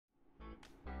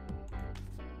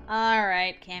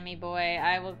Alright, Cammy boy,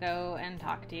 I will go and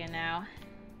talk to you now.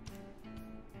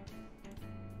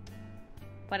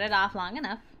 Put it off long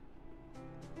enough.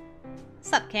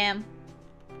 Sup, Cam?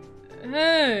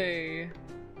 Hey!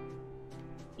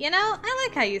 You know, I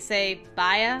like how you say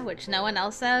baya, which no one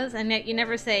else says, and yet you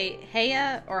never say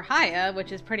heya or hiya,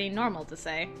 which is pretty normal to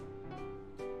say.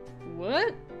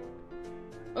 What?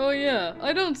 Oh yeah,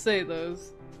 I don't say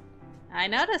those. I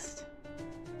noticed.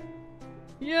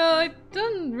 Yeah, I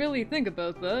didn't really think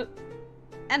about that.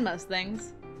 And most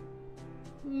things.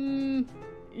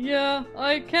 Yeah,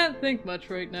 I can't think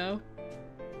much right now.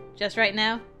 Just right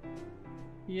now?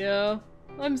 Yeah,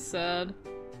 I'm sad.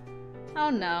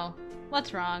 Oh no.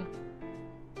 What's wrong?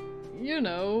 You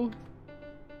know.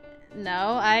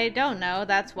 No, I don't know.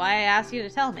 That's why I asked you to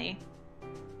tell me.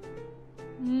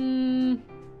 Me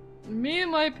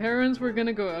and my parents were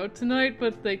gonna go out tonight,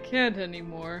 but they can't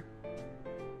anymore.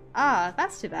 Ah,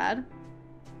 that's too bad.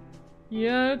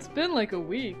 Yeah, it's been like a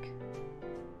week.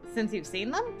 Since you've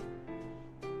seen them?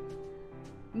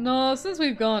 No, since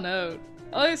we've gone out.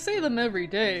 I see them every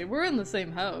day. We're in the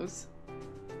same house.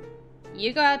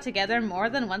 You go out together more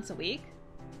than once a week?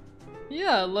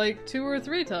 Yeah, like 2 or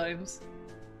 3 times.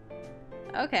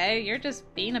 Okay, you're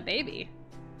just being a baby.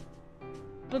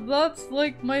 But that's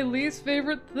like my least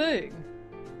favorite thing.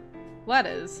 What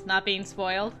is? Not being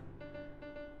spoiled?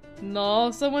 No,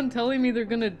 someone telling me they're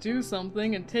gonna do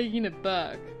something and taking it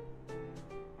back.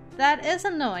 That is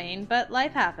annoying, but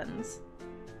life happens.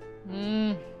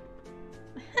 You're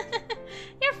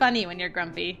funny when you're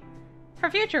grumpy. For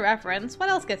future reference, what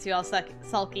else gets you all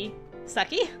sulky?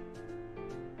 Sucky?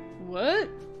 What?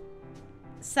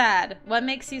 Sad. What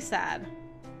makes you sad?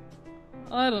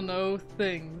 I don't know,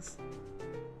 things.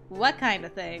 What kind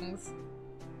of things?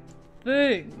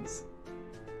 Things.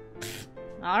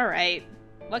 Alright.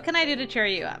 What can I do to cheer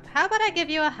you up? How about I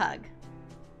give you a hug?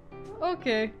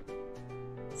 Okay.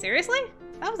 Seriously?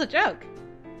 That was a joke.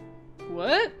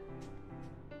 What?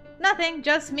 Nothing,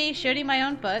 just me shooting my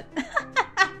own foot.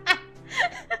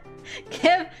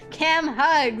 Give Cam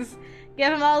hugs!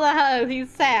 Give him all the hugs, he's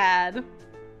sad.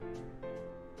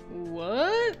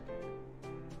 What?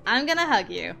 I'm gonna hug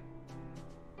you.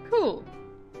 Cool.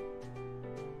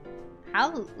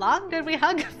 How long did we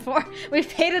hug for? We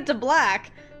faded to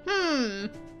black.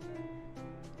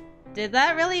 Did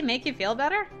that really make you feel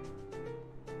better?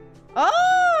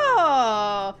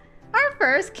 Oh! Our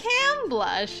first Cam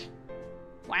blush.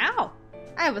 Wow.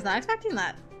 I was not expecting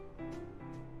that.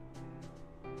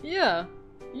 Yeah.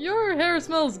 Your hair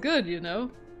smells good, you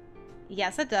know.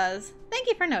 Yes, it does. Thank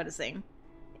you for noticing.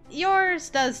 Yours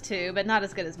does too, but not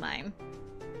as good as mine.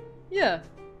 Yeah.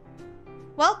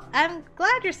 Well, I'm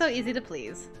glad you're so easy to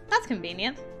please. That's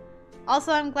convenient.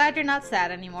 Also, I'm glad you're not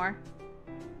sad anymore.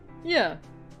 Yeah.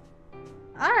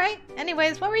 Alright,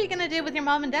 anyways, what were you gonna do with your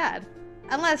mom and dad?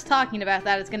 Unless talking about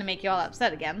that is gonna make you all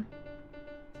upset again.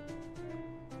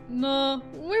 No,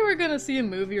 we were gonna see a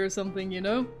movie or something, you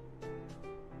know.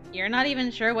 You're not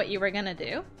even sure what you were gonna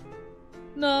do?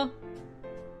 No.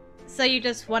 So you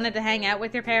just wanted to hang out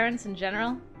with your parents in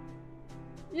general?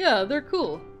 Yeah, they're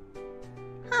cool.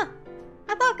 Huh.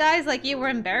 I thought guys like you were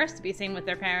embarrassed to be seen with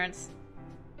their parents.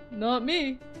 Not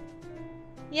me.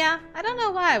 Yeah, I don't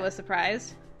know why I was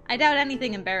surprised. I doubt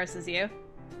anything embarrasses you.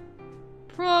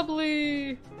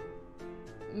 Probably...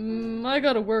 I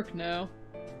gotta work now.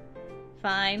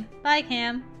 Fine. Bye,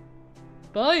 Cam.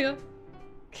 Bye.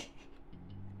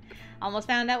 Almost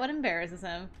found out what embarrasses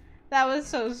him. That was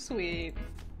so sweet.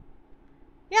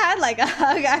 Yeah, I'd like a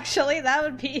hug, actually. That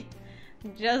would be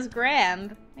just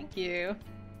grand. Thank you.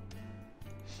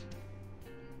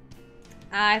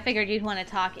 I figured you'd want to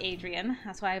talk Adrian.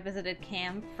 That's why I visited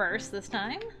Cam first this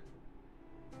time.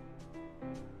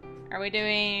 Are we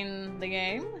doing the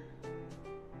game?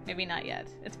 Maybe not yet.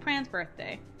 It's Pran's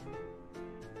birthday.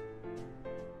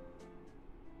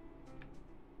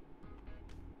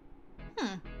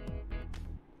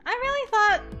 I really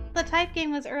thought the type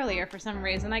game was earlier for some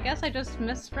reason. I guess I just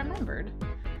misremembered.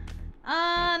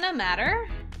 No matter.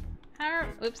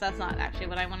 Oops, that's not actually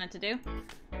what I wanted to do.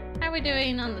 How are we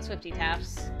doing on the Swifty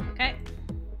taps? Okay.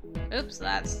 Oops,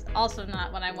 that's also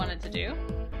not what I wanted to do.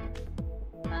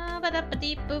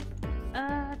 Ba-da-ba-dee boop.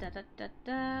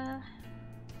 Da-da-da-da.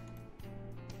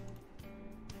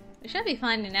 We should be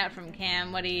finding out from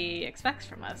Cam what he expects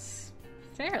from us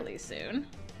fairly soon,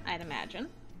 I'd imagine.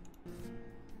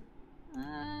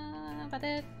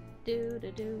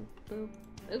 Ba-da-do-do-do boop.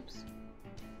 Oops.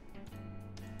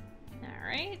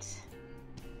 Alright.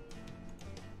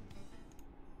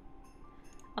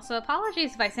 Also,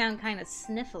 apologies if I sound kind of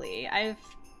sniffly. I've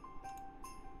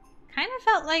kind of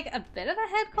felt like a bit of a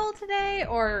head cold today,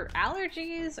 or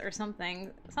allergies, or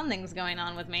something. Something's going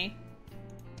on with me.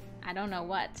 I don't know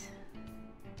what.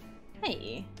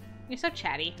 Hey, you're so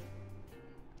chatty.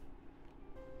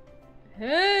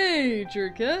 Hey,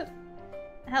 Jerkette.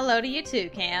 Hello to you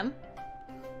too, Cam.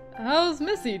 How's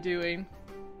Missy doing?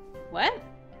 What?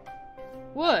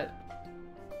 What?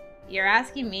 You're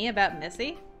asking me about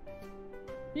Missy?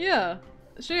 Yeah,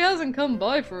 she hasn't come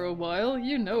by for a while,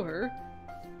 you know her.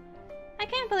 I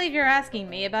can't believe you're asking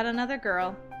me about another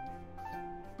girl.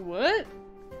 What?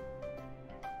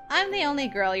 I'm the only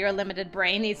girl your limited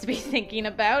brain needs to be thinking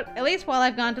about, at least while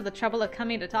I've gone to the trouble of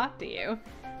coming to talk to you.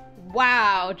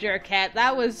 Wow, Jerkette,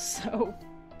 that was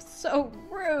so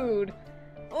rude.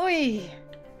 Oy.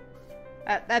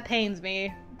 That pains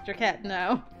me. Jerkette,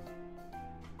 no.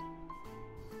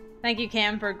 Thank you,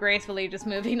 Cam, for gracefully just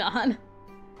moving on.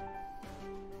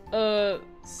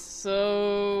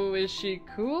 So is she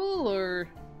cool, or?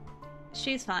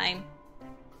 She's fine.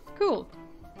 Cool.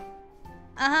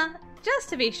 Uh-huh. Just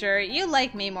to be sure, you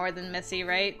like me more than Missy,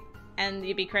 right? And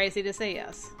you'd be crazy to say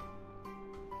yes.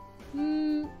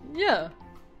 Yeah.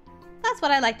 That's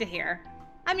what I like to hear.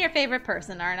 I'm your favorite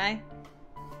person, aren't I?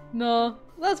 No,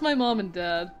 that's my mom and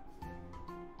dad.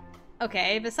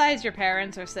 Okay, besides your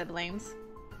parents or siblings.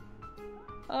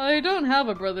 I don't have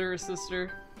a brother or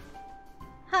sister.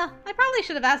 Huh, I probably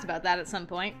should have asked about that at some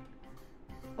point.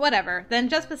 Whatever, then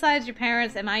just besides your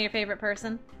parents, am I your favorite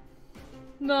person?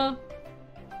 No.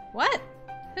 What?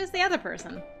 Who's the other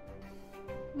person?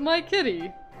 My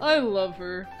kitty. I love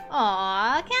her.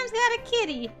 Aww, Cam's got a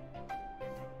kitty.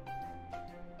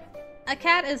 A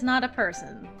cat is not a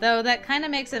person, though that kind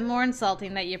of makes it more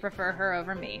insulting that you prefer her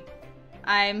over me.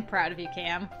 I'm proud of you,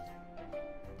 Cam.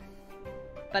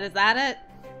 But is that it?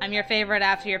 I'm your favorite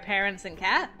after your parents and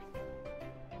cat?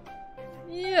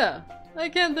 Yeah, I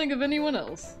can't think of anyone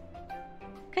else.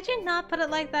 Could you not put it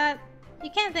like that? You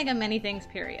can't think of many things,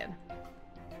 period.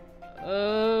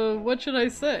 What should I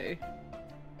say?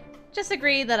 Just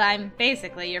agree that I'm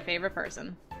basically your favorite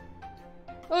person.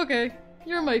 Okay,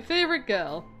 you're my favorite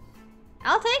gal.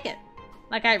 I'll take it.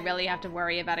 Like I really have to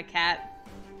worry about a cat.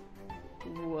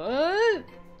 What?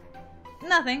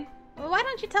 Nothing. Well, why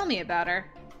don't you tell me about her?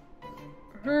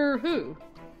 Her who?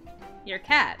 Your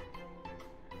cat.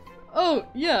 Oh,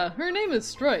 yeah, her name is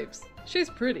Stripes. She's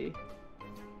pretty.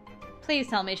 Please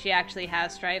tell me she actually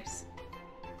has stripes.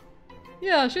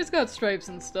 Yeah, she's got stripes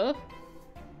and stuff.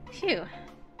 Phew.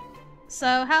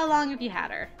 So, how long have you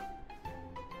had her?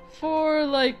 For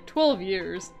like 12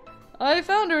 years. I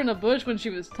found her in a bush when she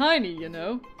was tiny, you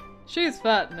know. She's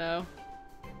fat now.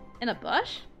 In a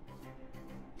bush?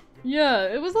 Yeah,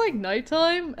 it was like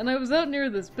nighttime, and I was out near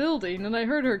this building, and I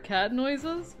heard her cat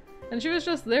noises, and she was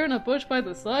just there in a bush by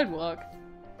the sidewalk.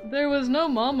 There was no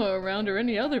mama around or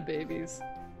any other babies.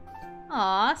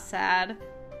 Aw, sad.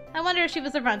 I wonder if she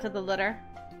was a runt of the litter.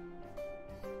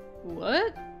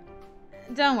 What?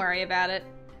 Don't worry about it.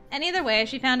 And either way,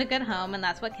 she found a good home, and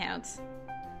that's what counts.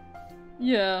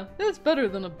 Yeah, it's better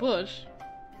than a bush.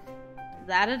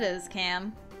 That it is,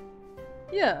 Cam.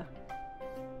 Yeah.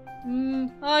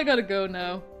 I gotta go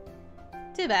now.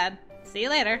 Too bad. See you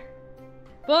later.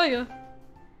 Bye.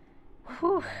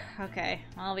 Whew. Okay,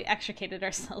 well, we extricated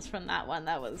ourselves from that one.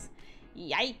 That was...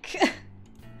 yike.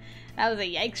 That was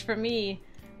a yikes for me,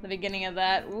 the beginning of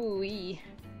that. Ooh-wee.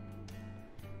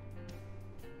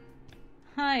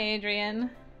 Hi, Adrian.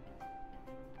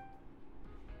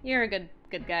 You're a good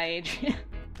guy, Adrian.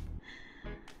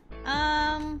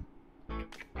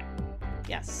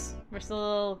 Yes, we're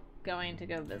still going to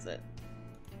go visit.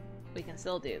 We can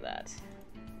still do that.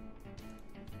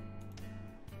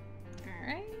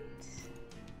 Alright.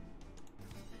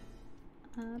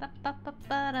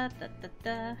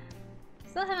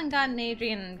 Still haven't gotten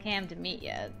Adrian and Cam to meet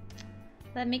yet.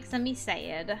 That makes me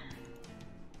sad.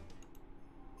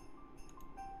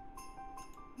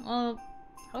 Well,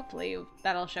 hopefully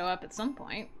that'll show up at some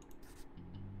point.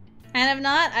 And if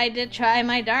not, I did try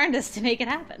my darndest to make it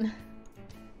happen.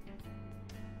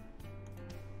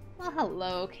 Well,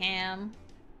 hello, Cam.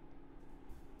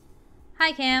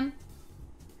 Hi, Cam.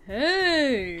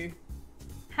 Hey!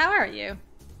 How are you?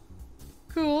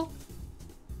 Cool.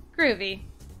 Groovy.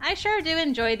 I sure do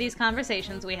enjoy these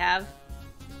conversations we have.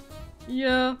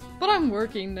 Yeah, but I'm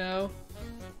working now.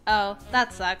 Oh,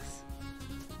 that sucks.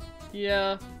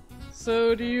 Yeah.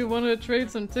 So, do you want to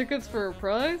trade some tickets for a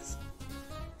prize?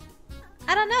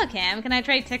 I don't know, Cam. Can I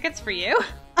trade tickets for you?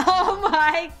 Oh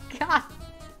my god.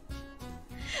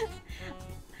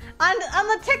 On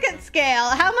the ticket scale,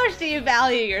 how much do you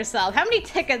value yourself? How many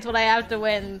tickets would I have to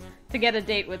win to get a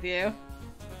date with you?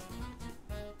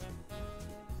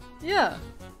 Yeah.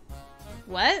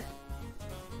 What?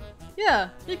 Yeah,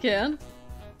 you can.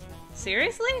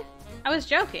 Seriously? I was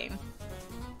joking.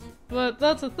 But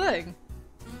that's a thing.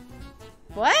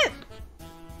 What?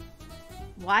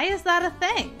 Why is that a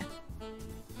thing?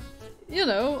 You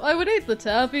know, I would eat the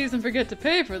tappies and forget to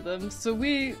pay for them, so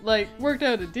we, like, worked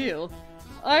out a deal.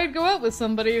 I'd go out with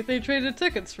somebody if they traded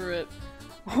tickets for it.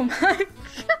 Oh my god.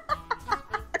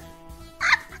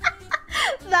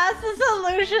 That's the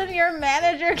solution your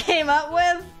manager came up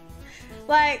with?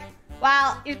 Like,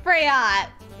 well, he's pretty hot.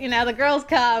 You know, the girls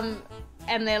come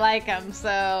and they like him,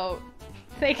 so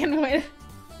they can win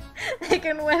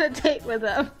a date with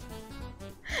him.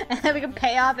 And then we can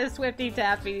pay off his Swifty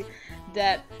Taffy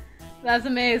debt. That's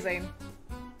amazing.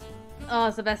 Oh,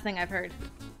 it's the best thing I've heard.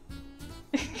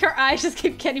 Your eyes just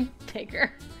keep getting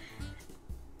bigger.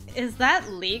 Is that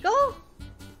legal?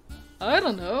 I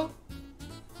don't know.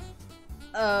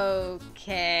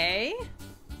 Okay.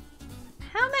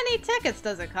 How many tickets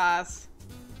does it cost?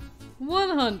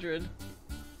 100.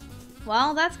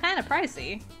 Well, that's kind of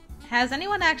pricey. Has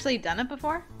anyone actually done it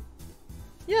before?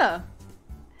 Yeah,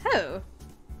 Who?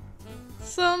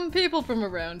 some people from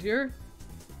around here.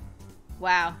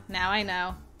 Wow, now I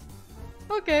know.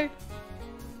 Okay.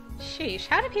 Sheesh,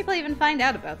 how do people even find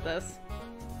out about this?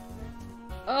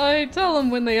 I tell them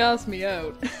when they ask me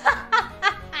out.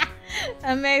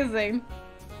 Amazing.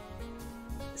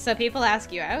 So people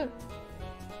ask you out?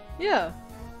 Yeah.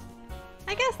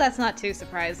 I guess that's not too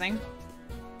surprising.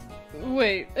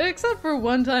 Wait, except for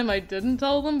one time I didn't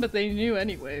tell them, but they knew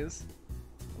anyways.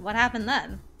 What happened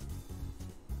then?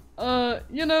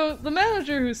 You know, the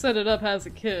manager who set it up has a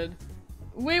kid.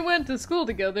 We went to school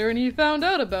together and he found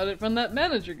out about it from that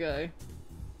manager guy.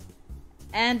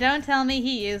 And don't tell me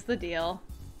he used the deal.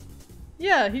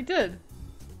 Yeah, he did.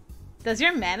 Does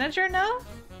your manager know?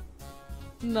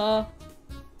 Nah.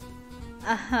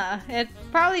 Uh-huh. It'd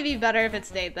probably be better if it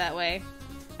stayed that way.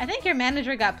 I think your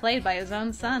manager got played by his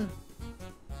own son.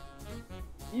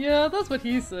 Yeah, that's what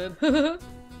he said.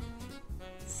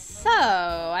 So,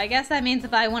 I guess that means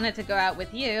if I wanted to go out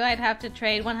with you, I'd have to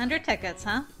trade 100 tickets,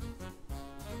 huh?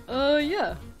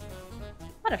 Yeah.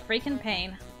 What a freaking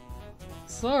pain.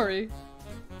 Sorry.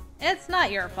 It's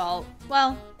not your fault.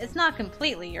 Well, it's not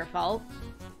completely your fault.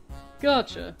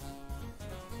 Gotcha.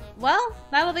 Well,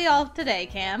 that'll be all today,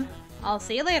 Cam. I'll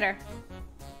see you later.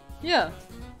 Yeah.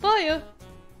 Bye ya.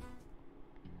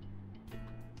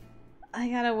 I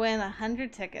gotta win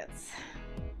 100 tickets.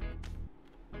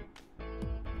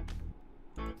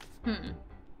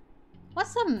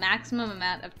 What's the maximum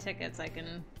amount of tickets I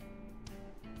can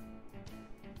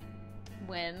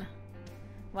win?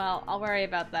 Well, I'll worry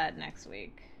about that next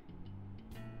week.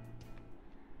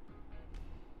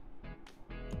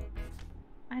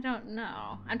 I don't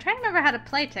know. I'm trying to remember how to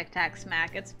play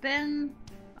Tic-Tac-Smack. It's been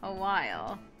a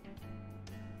while.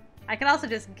 I could also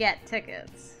just get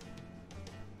tickets.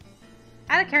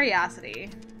 Out of curiosity,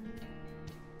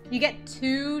 you get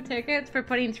 2 tickets for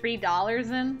putting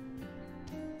 $3 in?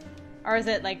 Or is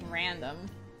it like random?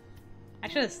 I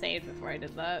should have saved before I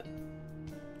did that.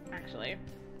 Actually.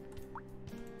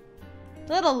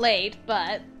 A little late,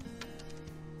 but...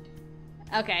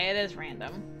 Okay, it is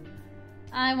random.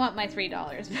 I want my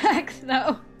 $3 back,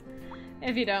 though.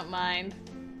 If you don't mind.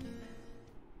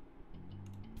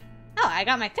 Oh, I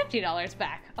got my $50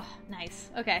 back. Oh, nice.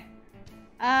 Okay.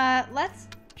 Let's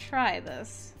try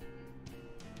this.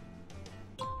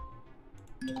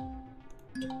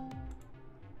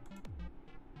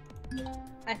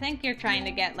 I think you're trying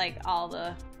to get, like, all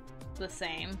the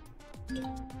same.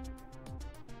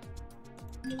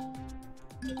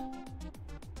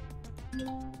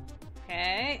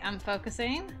 Okay, I'm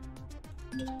focusing.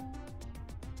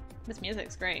 This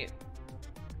music's great.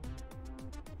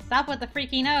 Stop with the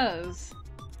freaky nose.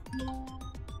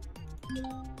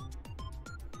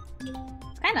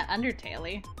 It's kind of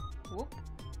Undertale-y. Whoop.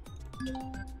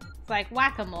 It's like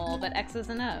whack-a-mole, but X's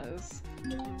and O's.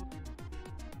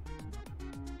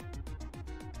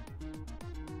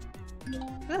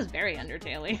 This is very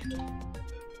Undertale-y.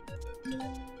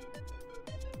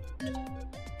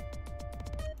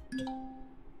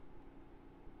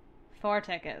 Four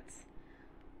tickets.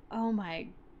 Oh my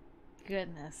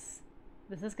goodness.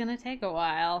 This is gonna take a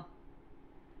while.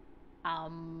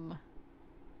 4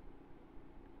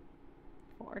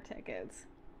 tickets.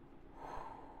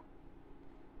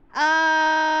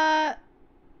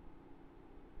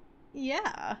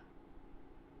 Yeah.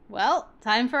 Well,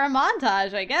 time for a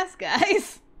montage, I guess,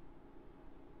 guys.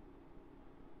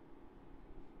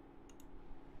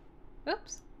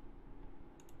 Oops.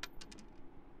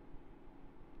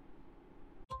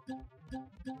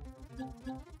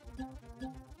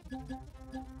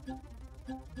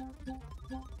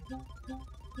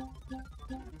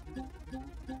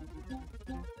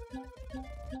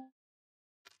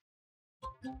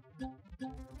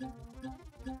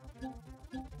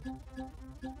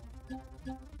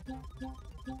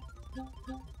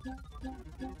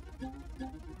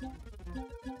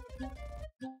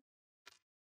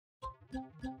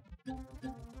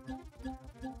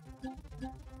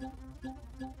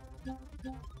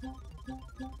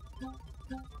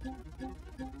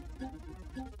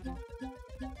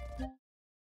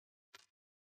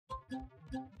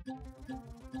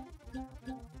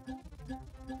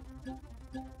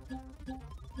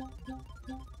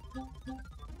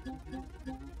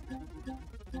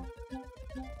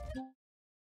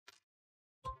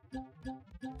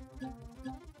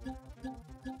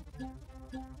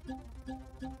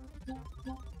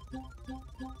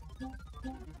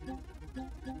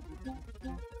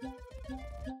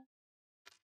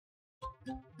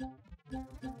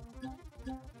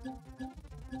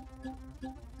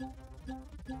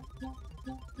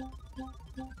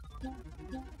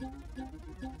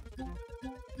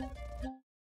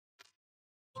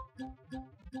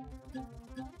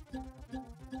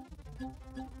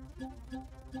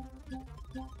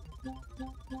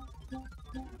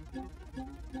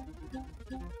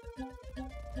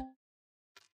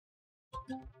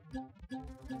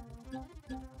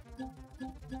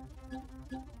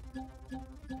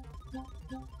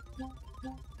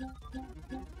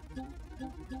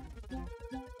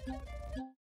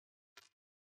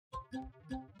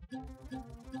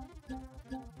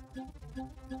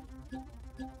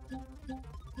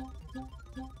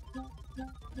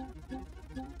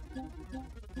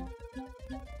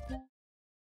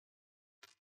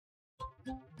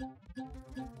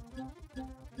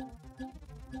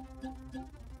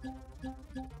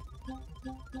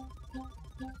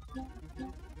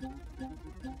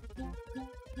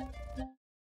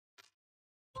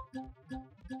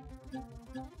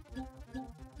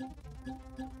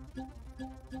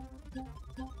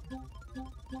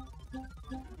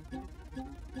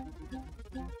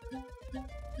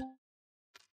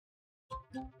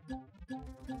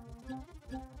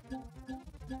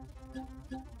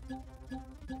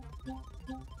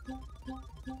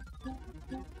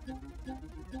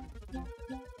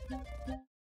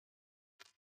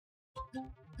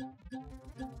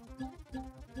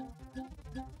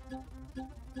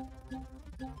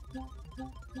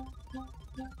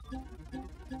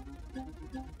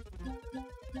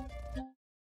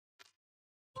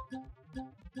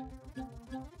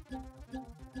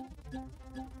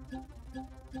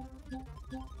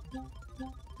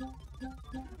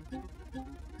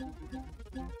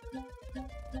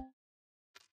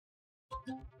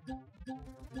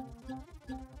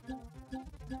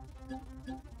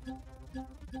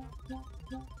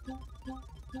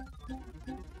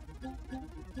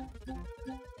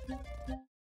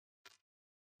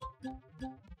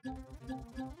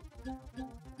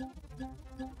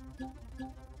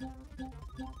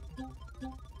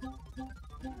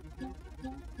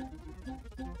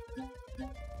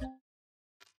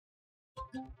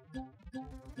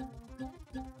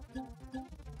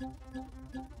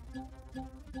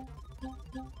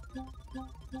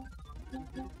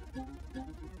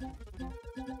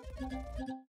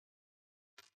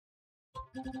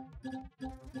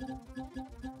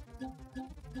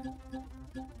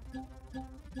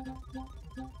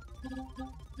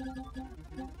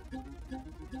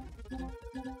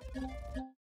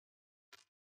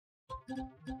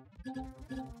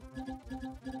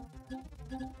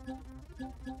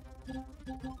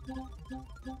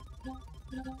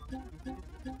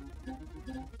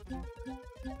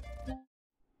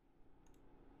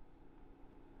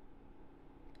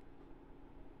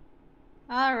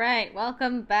 Alright,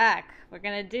 welcome back. We're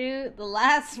gonna do the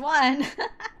last one.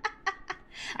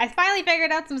 I finally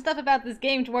figured out some stuff about this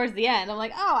game towards the end. I'm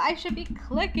like, oh, I should be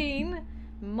clicking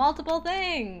multiple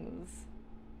things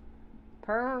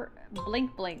per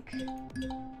blink blink.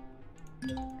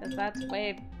 Because that's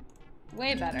way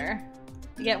better.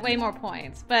 You get way more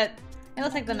points. But it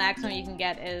looks like the maximum you can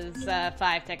get is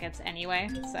 5 tickets anyway,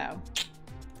 so.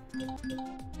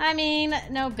 I mean,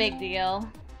 no big deal.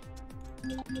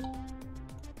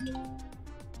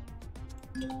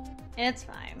 It's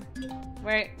fine.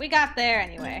 We got there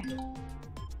anyway.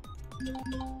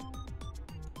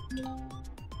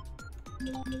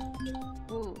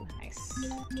 Ooh, nice.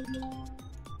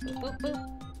 Boop,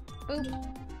 boop, boop.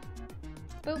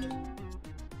 Boop. Boop.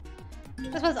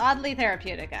 This was oddly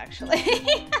therapeutic, actually.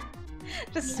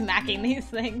 Just smacking these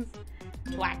things.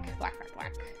 Whack, whack,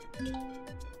 whack, whack.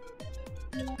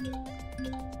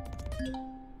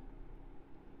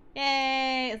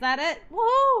 Yay! Is that it?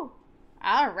 Woohoo!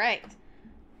 Alright.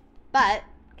 But,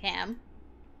 Cam,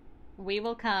 we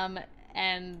will come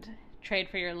and trade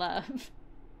for your love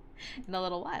in a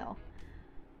little while.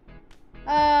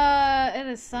 It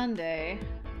is Sunday.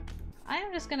 I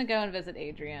am just gonna go and visit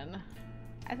Adrian.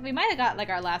 I think we might have got like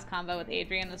our last combo with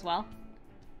Adrian as well.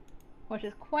 Which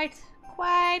is quite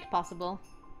possible.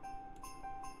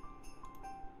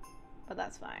 But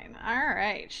that's fine.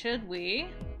 Alright, should we?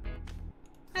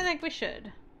 I think we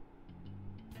should.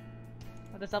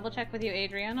 I'll just double check with you,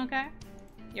 Adrian, okay?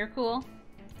 You're cool.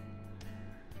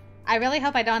 I really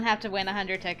hope I don't have to win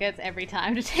 100 tickets every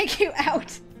time to take you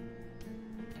out.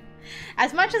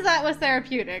 As much as that was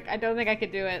therapeutic, I don't think I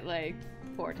could do it like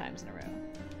 4 times in a row.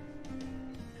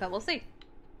 But we'll see.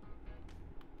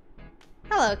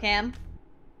 Hello, Cam.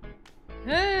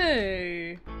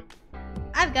 Hey!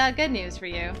 I've got good news for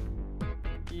you.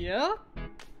 Yeah?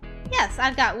 Yes,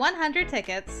 I've got 100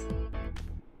 tickets.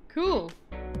 Cool.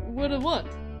 What do you want?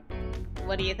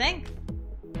 What do you think?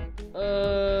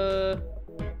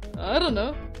 I don't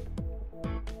know.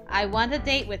 I want a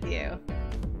date with you.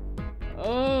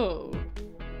 Oh.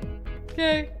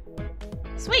 Okay.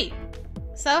 Sweet.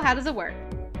 So, how does it work?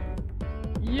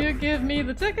 You give me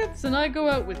the tickets and I go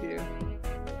out with you.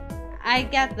 I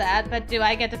get that, but do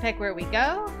I get to pick where we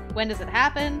go? When does it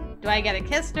happen? Do I get a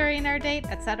kiss during our date,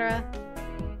 etc.?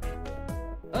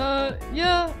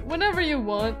 Yeah, whenever you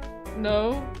want.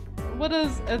 No. What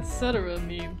does etc.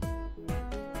 mean?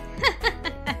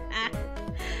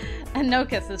 No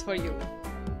kisses for you.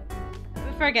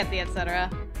 Forget the etc.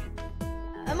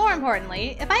 More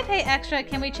importantly, if I pay extra,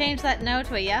 can we change that no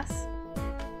to a yes?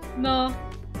 No.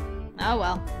 Oh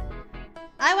well.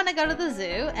 I want to go to the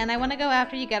zoo, and I want to go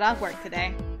after you get off work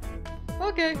today.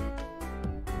 Okay.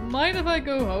 Mind if I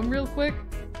go home real quick?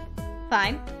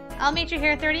 Fine. I'll meet you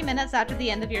here 30 minutes after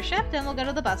the end of your shift, and we'll go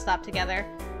to the bus stop together.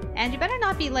 And you better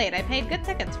not be late. I paid good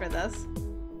tickets for this.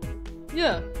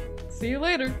 Yeah. See you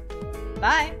later.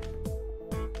 Bye.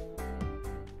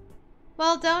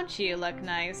 Well, don't you look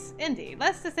nice? Indeed.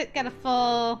 Let's just get a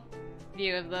full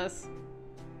view of this.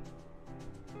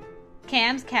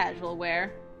 Cam's casual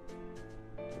wear.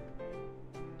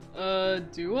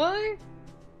 Do I?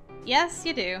 Yes,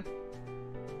 you do.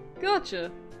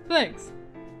 Gotcha. Thanks.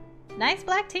 Nice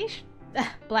black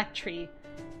black tree.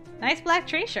 Nice black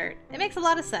tree shirt. It makes a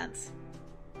lot of sense.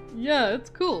 Yeah,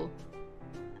 it's cool.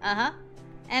 Uh-huh.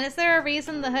 And is there a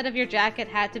reason the hood of your jacket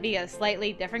had to be a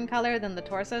slightly different color than the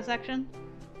torso section?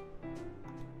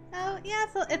 Oh, yeah,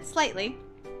 so it's slightly.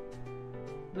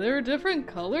 They're different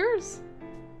colors?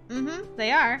 Mm-hmm,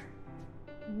 they are.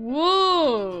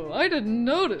 Whoa! I didn't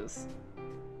notice.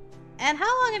 And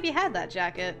how long have you had that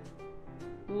jacket?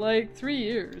 Like 3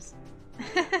 years.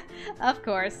 Of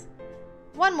course.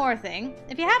 One more thing.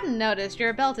 If you hadn't noticed,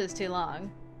 your belt is too long.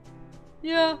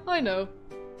 Yeah, I know.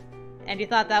 And you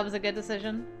thought that was a good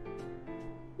decision?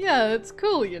 Yeah, it's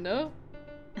cool, you know.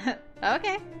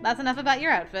 Okay, that's enough about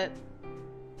your outfit.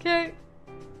 Okay.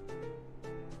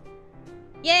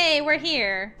 Yay, we're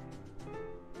here!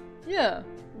 Yeah,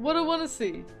 what do I want to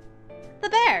see? The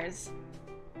bears!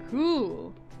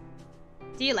 Cool.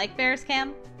 Do you like bears,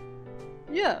 Cam?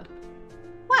 Yeah.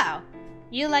 Wow.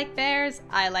 You like bears,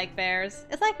 I like bears.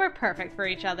 It's like we're perfect for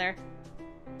each other.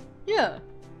 Yeah.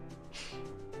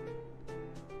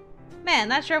 Man,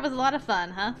 that sure was a lot of fun,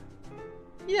 huh?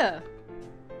 Yeah.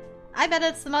 I bet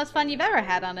it's the most fun you've ever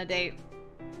had on a date.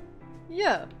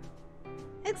 Yeah.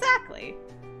 Exactly.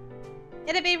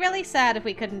 It'd be really sad if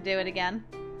we couldn't do it again.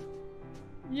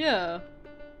 Yeah.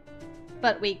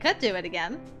 But we could do it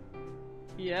again.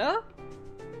 Yeah?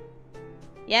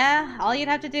 Yeah, all you'd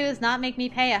have to do is not make me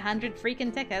pay 100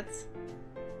 freaking tickets.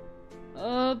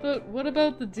 But what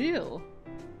about the deal?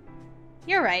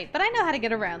 You're right, but I know how to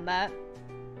get around that.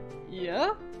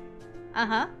 Yeah?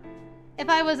 Uh-huh. If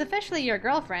I was officially your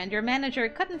girlfriend, your manager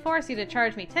couldn't force you to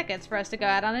charge me tickets for us to go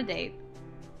out on a date.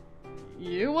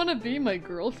 You want to be my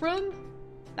girlfriend?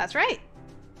 That's right.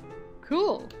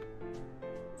 Cool.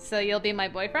 So you'll be my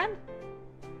boyfriend?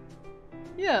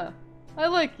 Yeah, I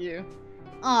like you.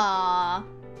 Aww.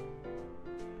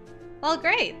 Well,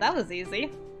 great. That was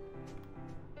easy.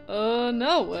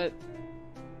 Now what?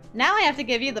 Now I have to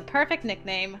give you the perfect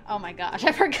nickname. Oh my gosh,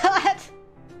 I forgot.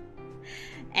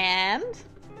 And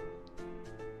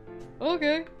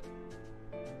Okay.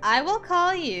 I will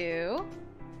call you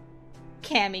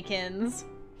Cammykins.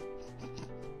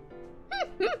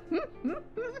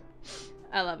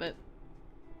 I love it.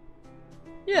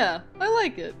 Yeah, I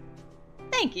like it.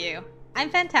 Thank you.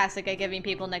 I'm fantastic at giving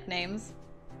people nicknames.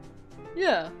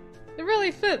 Yeah, it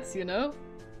really fits, you know?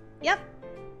 Yep.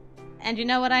 And you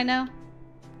know what I know?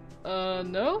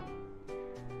 No?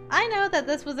 I know that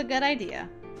this was a good idea.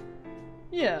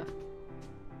 Yeah.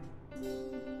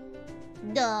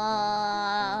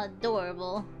 Duh,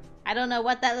 adorable. I don't know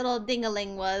what that little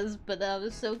ding-a-ling was, but that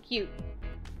was so cute.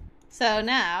 So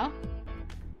now...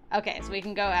 Okay, so we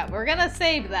can go out. We're gonna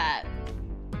save that.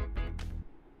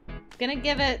 gonna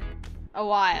give it a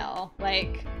while.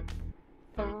 Like,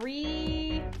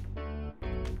 3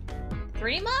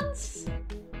 months?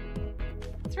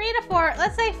 3 to 4,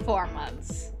 let's say 4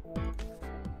 months.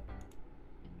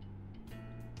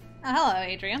 Oh, hello,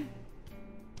 Adrian.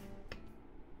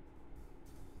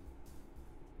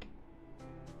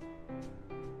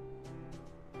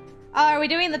 Oh, are we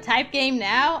doing the type game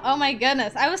now? Oh my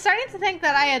goodness. I was starting to think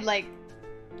that I had, like,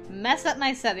 messed up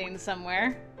my settings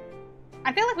somewhere.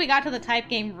 I feel like we got to the type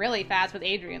game really fast with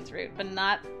Adrian's route, but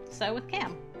not so with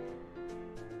KAM.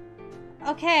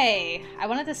 Okay, I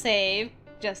wanted to save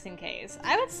just in case.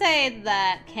 I would say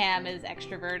that KAM is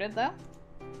extroverted, though.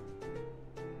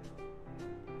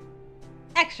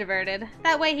 Extroverted.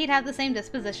 That way he'd have the same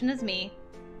disposition as me.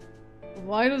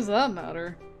 Why does that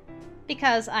matter?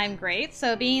 Because I'm great,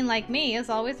 so being like me is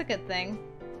always a good thing.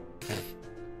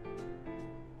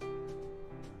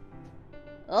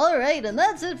 Alright, and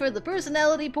that's it for the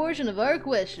personality portion of our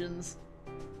questions.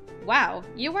 Wow,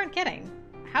 you weren't kidding.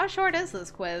 How short is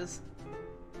this quiz?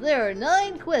 There are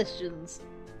 9 questions.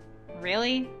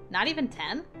 Really? Not even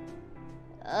 10?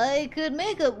 I could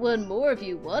make up one more if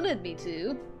you wanted me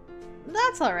to.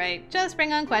 That's alright. Just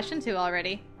bring on question 2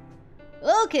 already.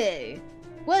 Okay.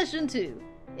 Question 2.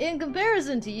 In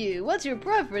comparison to you, what's your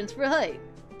preference for height?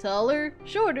 Taller,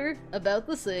 shorter, about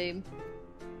the same?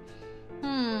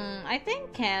 I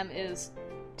think KAM is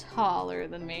taller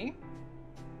than me.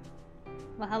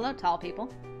 Well, hello, tall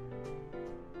people.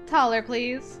 Taller,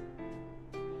 please.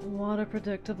 What a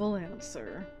predictable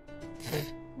answer.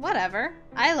 Whatever.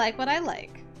 I like what I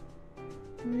like.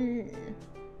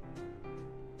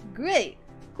 Great.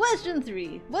 Question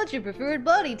 3. What's your preferred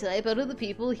body type out of the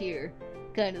people here?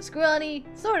 Kind of scrawny,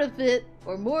 sort of fit,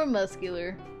 or more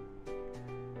muscular?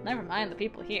 Never mind the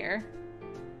people here.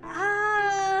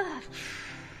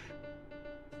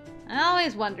 I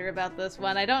always wonder about this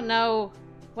one. I don't know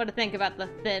what to think about the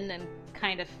thin and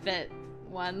kind of fit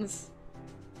ones.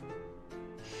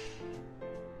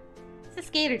 It's a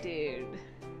skater dude.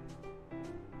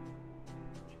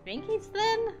 You think he's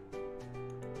thin?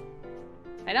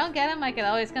 If I don't get him, I could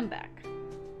always come back.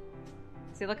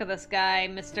 See, look at this guy,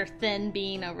 Mr. Thin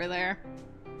Bean over there.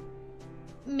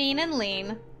 Mean and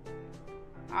lean.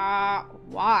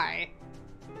 Why?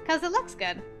 'Cause it looks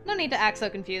good. No need to act so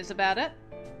confused about it.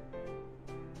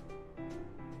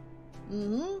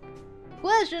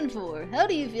 Question 4. How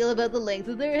do you feel about the length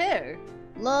of their hair?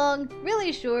 Long,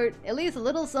 really short, at least a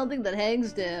little something that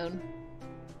hangs down?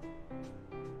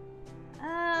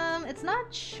 It's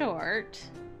not short.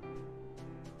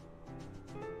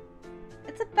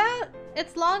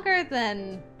 It's longer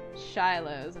than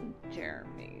Shiloh's and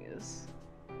Jeremy's.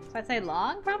 So I'd say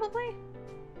long, probably?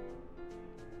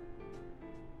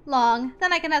 Long.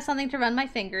 Then I can have something to run my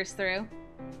fingers through.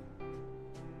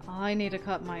 I need to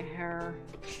cut my hair.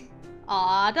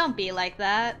 Aw, don't be like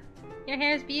that. Your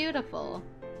hair's beautiful.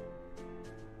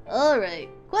 Alright,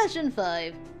 question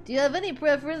 5. Do you have any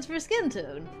preference for skin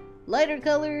tone? Lighter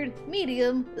colored,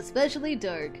 medium, especially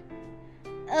dark?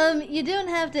 You don't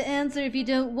have to answer if you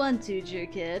don't want to,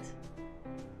 Jerkette.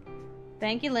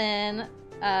 Thank you, Lynn.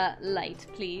 Light,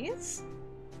 please.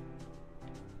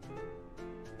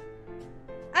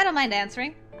 I don't mind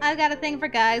answering. I've got a thing for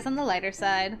guys on the lighter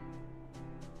side.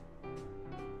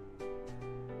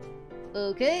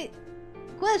 Okay.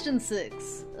 Question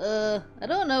 6. I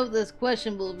don't know if this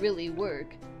question will really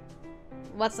work.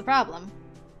 What's the problem?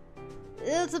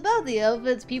 It's about the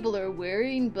outfits people are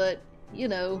wearing, but, you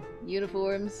know,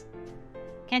 uniforms.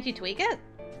 Can't you tweak it?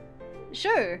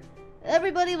 Sure.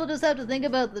 Everybody will just have to think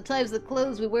about the types of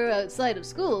clothes we wear outside of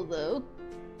school, though.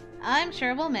 I'm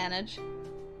sure we'll manage.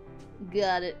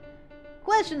 Got it.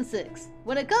 Question 6.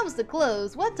 When it comes to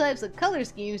clothes, what types of color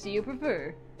schemes do you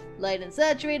prefer? Light and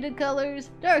saturated colors,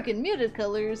 dark and muted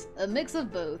colors, a mix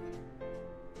of both?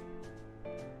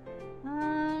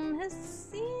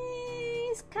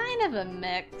 He's kind of a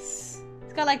mix.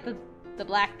 He's got like the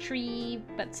black tree,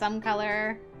 but some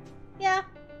color. Yeah.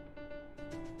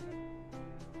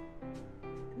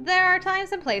 There are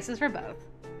times and places for both.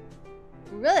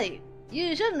 Right.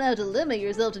 You shouldn't have to limit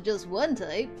yourself to just one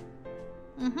type.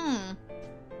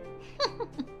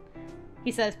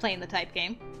 He says playing the type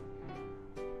game.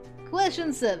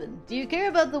 Question 7. Do you care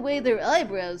about the way their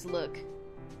eyebrows look?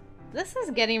 This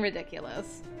is getting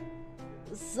ridiculous.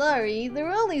 Sorry, there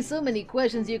are only so many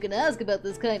questions you can ask about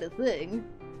this kind of thing.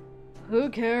 Who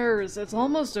cares? It's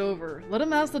almost over. Let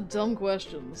him ask the dumb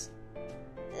questions.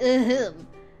 Ahem.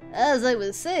 As I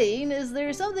was saying, is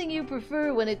there something you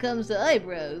prefer when it comes to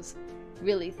eyebrows?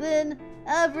 Really thin,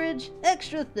 average,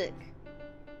 extra thick?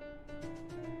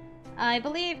 I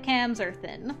believe KAMs are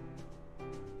thin.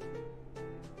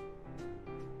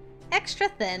 extra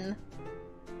thin.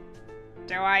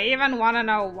 Do I even want to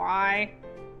know why?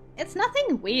 It's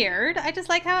nothing weird, I just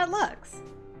like how it looks.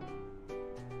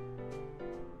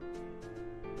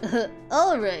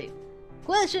 Alright.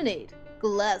 Question 8.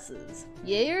 Glasses.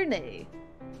 Yay or nay?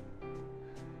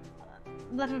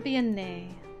 That would be a nay.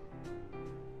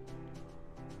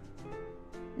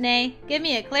 Nay, give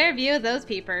me a clear view of those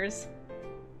peepers.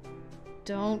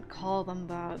 Don't call them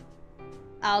that.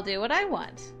 I'll do what I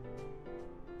want.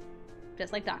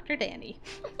 Just like Dr. Danny.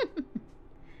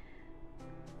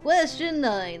 Question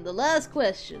 9. The last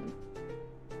question.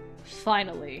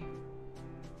 Finally.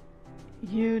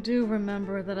 You do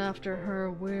remember that after her,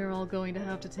 we're all going to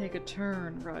have to take a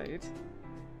turn, right?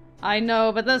 I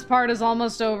know, but this part is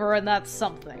almost over and that's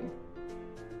something.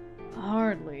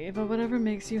 Hardly, but whatever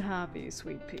makes you happy,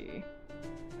 sweet pea.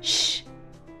 Shh!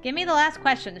 Give me the last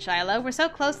question, Shiloh. We're so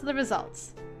close to the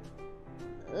results.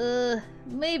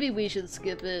 Maybe we should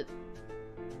skip it.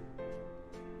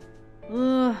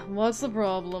 What's the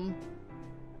problem?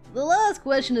 The last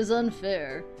question is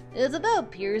unfair. It's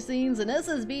about piercings, and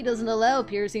SSB doesn't allow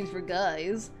piercings for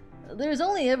guys. There's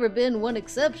only ever been one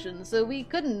exception, so we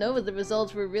couldn't know if the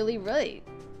results were really right.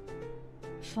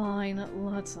 Fine,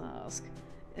 let's ask.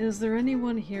 Is there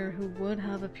anyone here who would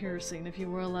have a piercing if you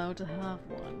were allowed to have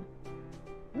one?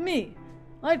 Me!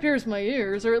 I'd pierce my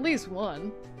ears, or at least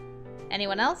one.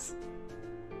 Anyone else?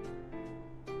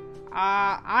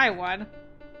 I would.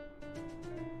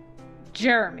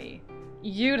 Jeremy,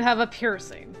 you'd have a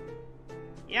piercing.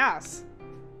 Yes.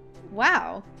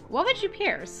 Wow. What would you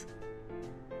pierce?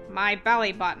 My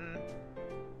belly button.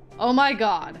 Oh my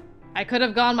god. I could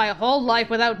have gone my whole life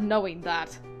without knowing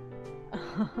that.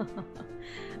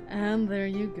 And there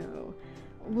you go.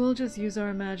 We'll just use our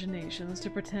imaginations to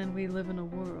pretend we live in a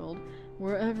world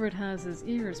where Everett has his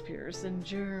ears pierced and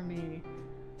Jeremy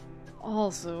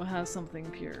also has something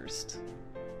pierced.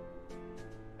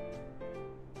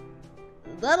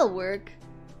 That'll work.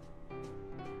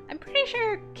 I'm pretty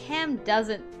sure Cam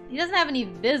doesn't have any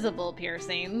visible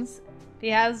piercings. If he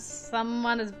has some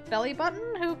on his belly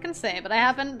button, who can say, but I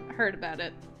haven't heard about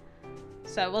it.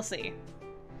 So we'll see.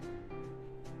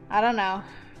 I don't know.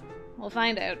 We'll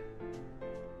find out.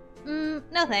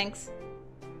 No thanks.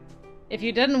 If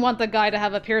you didn't want the guy to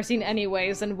have a piercing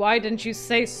anyways, then why didn't you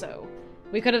say so?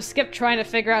 We could have skipped trying to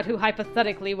figure out who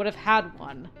hypothetically would have had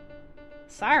one.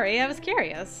 Sorry, I was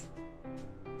curious.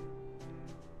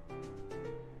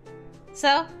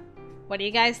 So, what do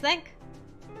you guys think?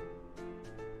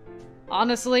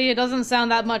 Honestly, it doesn't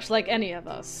sound that much like any of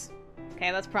us.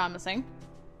 Okay, that's promising.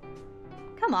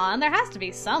 Come on, there has to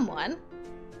be someone.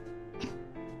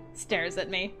 Stares at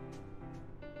me.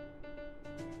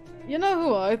 You know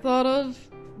who I thought of?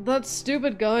 That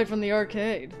stupid guy from the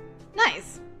arcade.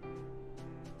 Nice.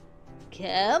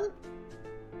 Cam?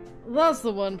 That's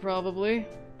the one, probably.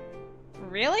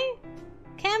 Really?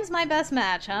 Cam's my best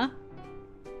match, huh?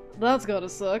 That's gotta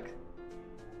suck.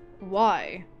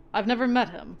 Why? I've never met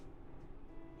him.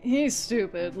 He's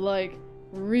stupid, like,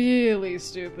 really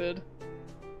stupid.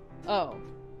 Oh.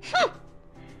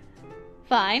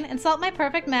 Fine, insult my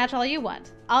perfect match all you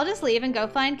want. I'll just leave and go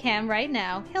find Cam right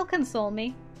now. He'll console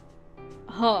me.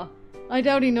 Huh. I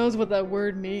doubt he knows what that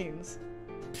word means.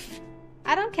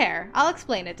 I don't care. I'll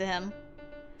explain it to him.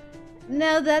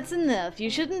 Now that's enough. You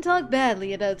shouldn't talk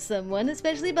badly about someone,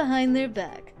 especially behind their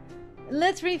back.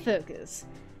 Let's refocus.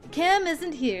 Cam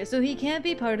isn't here, so he can't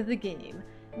be part of the game.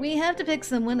 We have to pick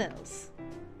someone else.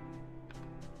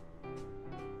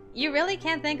 You really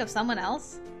can't think of someone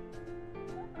else?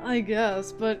 I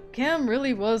guess, but Cam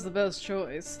really was the best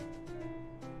choice.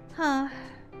 Huh.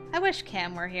 I wish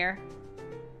Cam were here.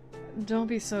 Don't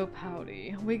be so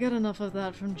pouty. We get enough of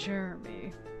that from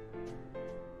Jeremy.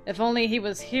 If only he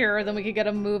was here, then we could get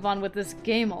a move on with this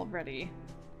game already.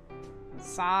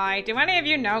 Sigh, do any of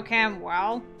you know Cam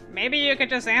well? Maybe you could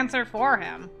just answer for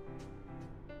him.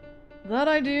 That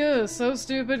idea is so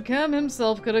stupid, Cam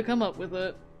himself could have come up with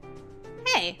it.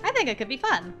 Hey, I think it could be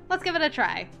fun. Let's give it a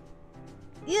try.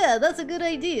 Yeah, that's a good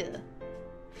idea.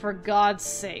 For God's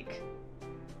sake.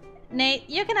 Nate,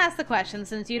 you can ask the question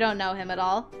since you don't know him at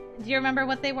all. Do you remember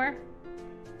what they were?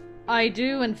 I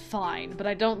do, and fine, but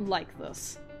I don't like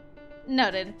this.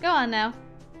 Noted. Go on now.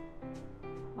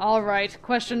 Alright,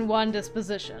 question 1,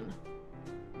 disposition.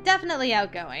 Definitely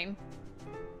outgoing.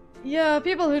 Yeah,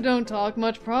 people who don't talk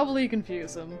much probably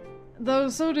confuse him. Though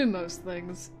so do most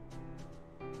things.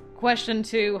 Question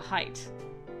 2, height.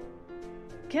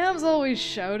 Cam's always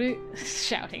shouting.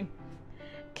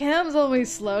 Cam's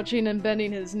always slouching and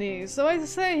bending his knees, so I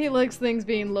say he likes things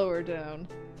being lower down.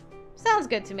 Sounds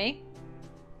good to me.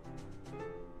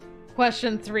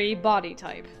 Question 3, body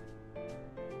type.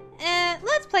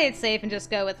 play it safe and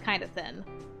just go with kind of thin.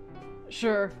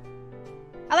 Sure.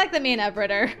 I like that me and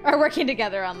Everett are working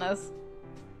together on this.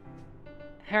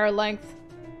 Hair length.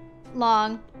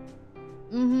 Long.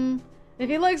 Mm-hmm. If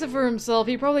he likes it for himself,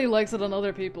 he probably likes it on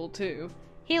other people, too.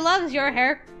 He loves your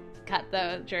haircut,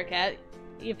 though, Jerkette.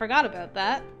 You forgot about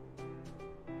that.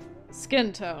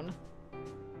 Skin tone.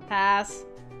 Pass.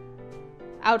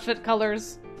 Outfit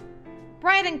colors.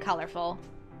 Bright and colorful.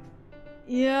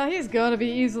 Yeah, he's gotta be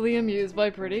easily amused by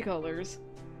pretty colors.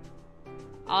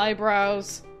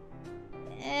 Eyebrows.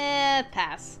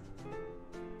 Pass.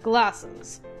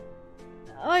 Glasses.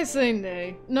 I say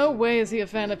nay. No way is he a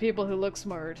fan of people who look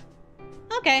smart.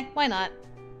 Okay, why not?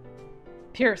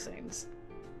 Piercings.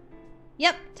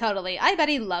 Yep, totally. I bet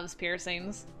he loves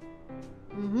piercings.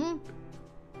 Mm-hmm.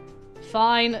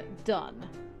 Fine, done.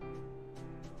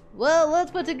 Well,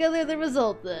 let's put together the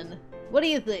result then. What do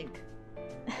you think?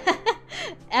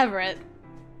 Everett.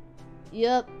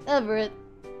 Yup, Everett.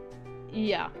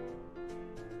 Yeah.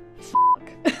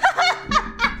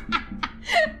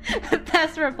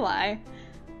 Best reply.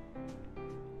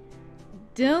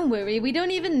 Don't worry, we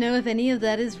don't even know if any of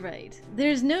that is right.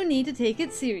 There's no need to take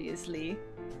it seriously.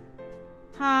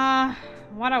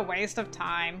 What a waste of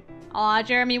time. Aw,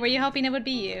 Jeremy, were you hoping it would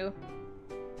be you?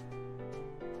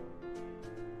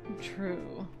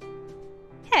 True.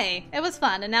 Hey, it was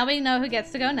fun, and now we know who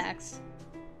gets to go next.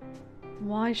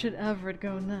 Why should Everett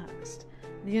go next?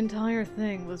 The entire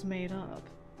thing was made up.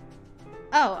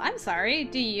 Oh, I'm sorry.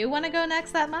 Do you want to go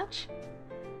next that much?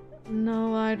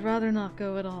 No, I'd rather not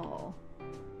go at all.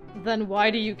 Then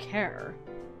why do you care?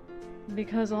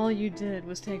 Because all you did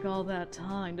was take all that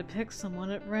time to pick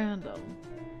someone at random.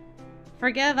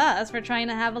 Forgive us for trying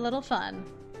to have a little fun.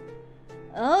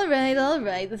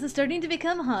 Alright, this is starting to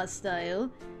become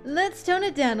hostile. Let's tone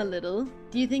it down a little.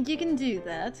 Do you think you can do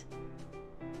that?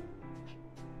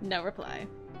 No reply.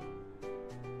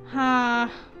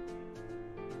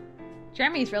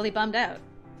 Jeremy's really bummed out.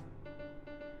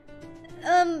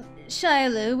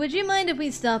 Shiloh, would you mind if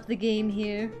we stop the game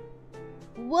here?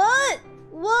 What?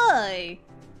 Why?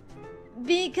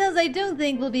 Because I don't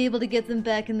think we'll be able to get them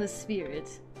back in the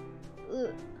spirit.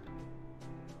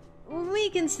 We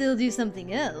can still do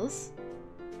something else.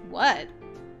 What?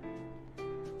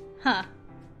 Huh.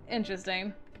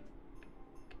 Interesting.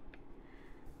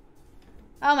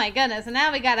 Oh my goodness, and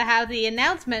now we gotta have the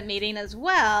announcement meeting as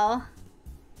well.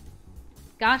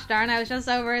 Gosh darn, I was just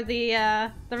over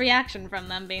the reaction from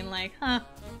them being like, huh.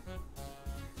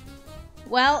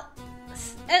 Well,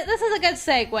 this is a good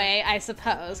segue, I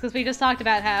suppose, because we just talked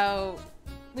about how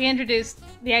we introduced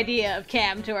the idea of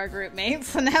KAM to our group mates,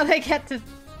 so now they get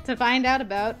to find out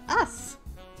about us.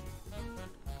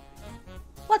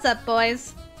 What's up,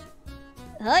 boys?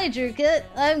 Hi, Jerkette.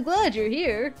 I'm glad you're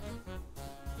here.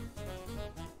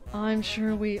 I'm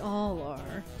sure we all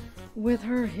are. With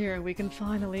her here, we can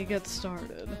finally get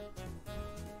started.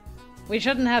 We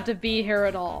shouldn't have to be here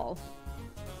at all.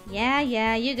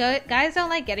 Yeah, you guys don't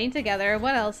like getting together.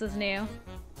 What else is new?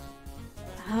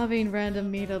 Having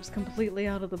random meetups completely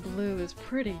out of the blue is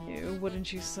pretty new,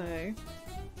 wouldn't you say?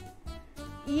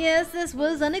 Yes, this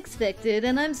was unexpected,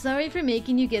 and I'm sorry for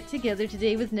making you get together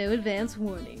today with no advance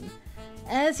warning.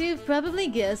 As you've probably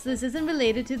guessed, this isn't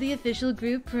related to the official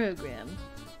group program.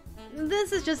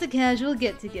 This is just a casual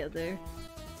get-together.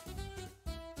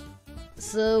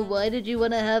 So why did you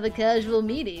want to have a casual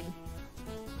meeting?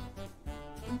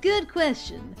 Good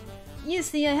question. You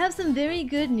see, I have some very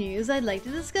good news I'd like to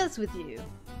discuss with you.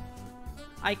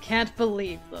 I can't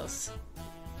believe this.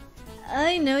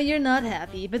 I know you're not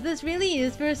happy, but this really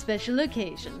is for a special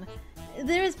occasion.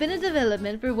 There has been a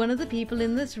development for one of the people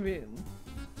in this room.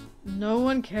 No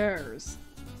one cares.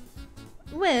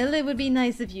 Well, it would be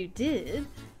nice if you did.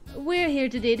 We're here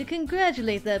today to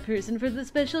congratulate that person for the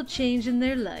special change in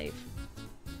their life.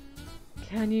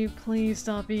 Can you please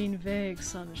stop being vague,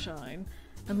 Sunshine,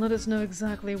 and let us know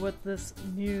exactly what this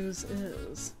news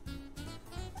is?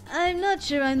 I'm not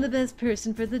sure I'm the best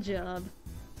person for the job.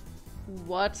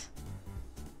 What?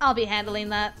 I'll be handling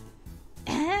that.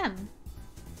 Ahem.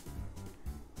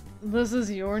 This is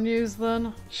your news,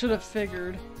 then? Should have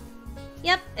figured.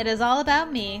 Yep, it is all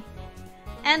about me.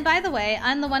 And by the way,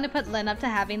 I'm the one who put Lynn up to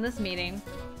having this meeting.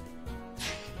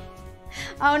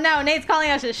 Oh no, Nate's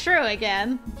calling us a shrew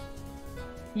again.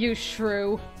 You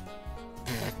shrew.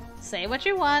 Say what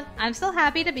you want. I'm still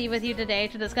happy to be with you today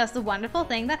to discuss the wonderful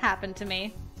thing that happened to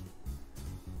me.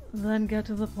 Then get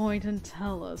to the point and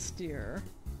tell us, dear.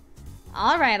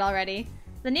 Alright already.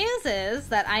 The news is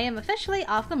that I am officially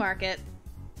off the market.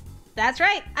 That's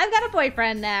right, I've got a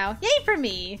boyfriend now. Yay for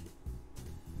me!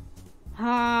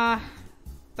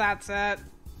 That's it.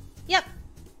 Yep.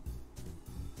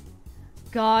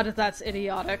 God, that's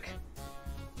idiotic.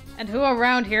 And who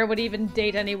around here would even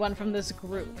date anyone from this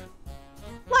group?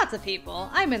 Lots of people.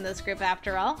 I'm in this group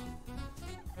after all.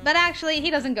 But actually,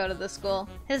 he doesn't go to this school.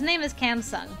 His name is Kam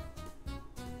Sung.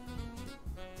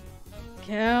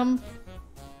 Cam?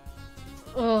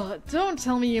 Ugh, don't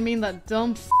tell me you mean that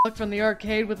dumb fuck from the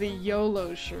arcade with the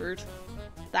YOLO shirt.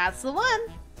 That's the one.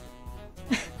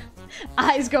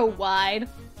 Eyes go wide.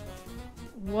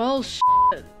 Well, shit.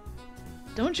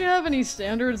 Don't you have any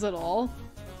standards at all?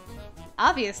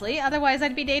 Obviously, otherwise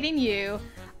I'd be dating you.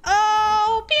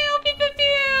 Oh! Pew pew pew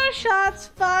pew! Shots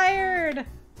fired!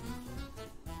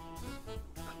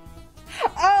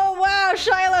 Oh wow,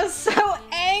 Shiloh's so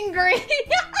angry!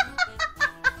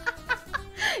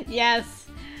 Yes,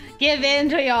 give in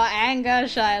to your anger,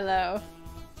 Shiloh.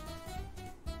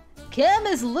 Cam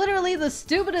is literally the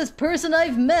stupidest person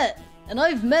I've met, and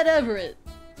I've met Everett.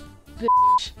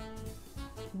 Bitch.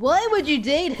 Why would you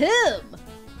date him?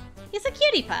 He's a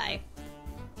cutie pie.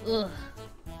 Ugh.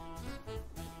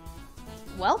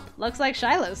 Welp, looks like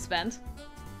Shiloh's spent.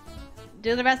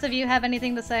 Do the rest of you have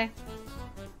anything to say?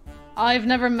 I've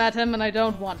never met him and I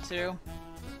don't want to.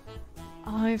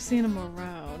 I've seen him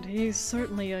around. He's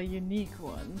certainly a unique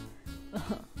one.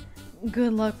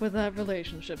 Good luck with that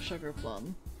relationship, Sugar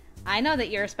Plum. I know that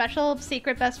you're special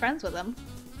secret best friends with him.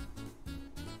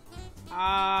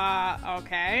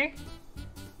 Okay.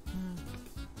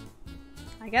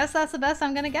 I guess that's the best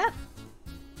I'm gonna get.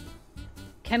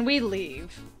 Can we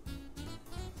leave?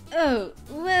 Oh,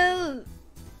 well...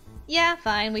 Yeah,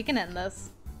 fine, we can end this.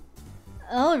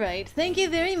 Alright, thank you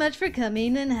very much for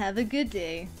coming and have a good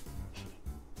day.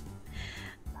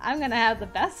 I'm gonna have the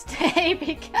best day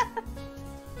because...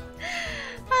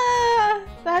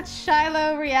 that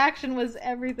Shiloh reaction was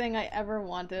everything I ever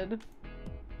wanted.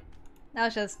 That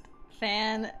was just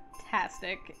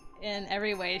fantastic in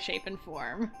every way, shape, and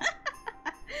form.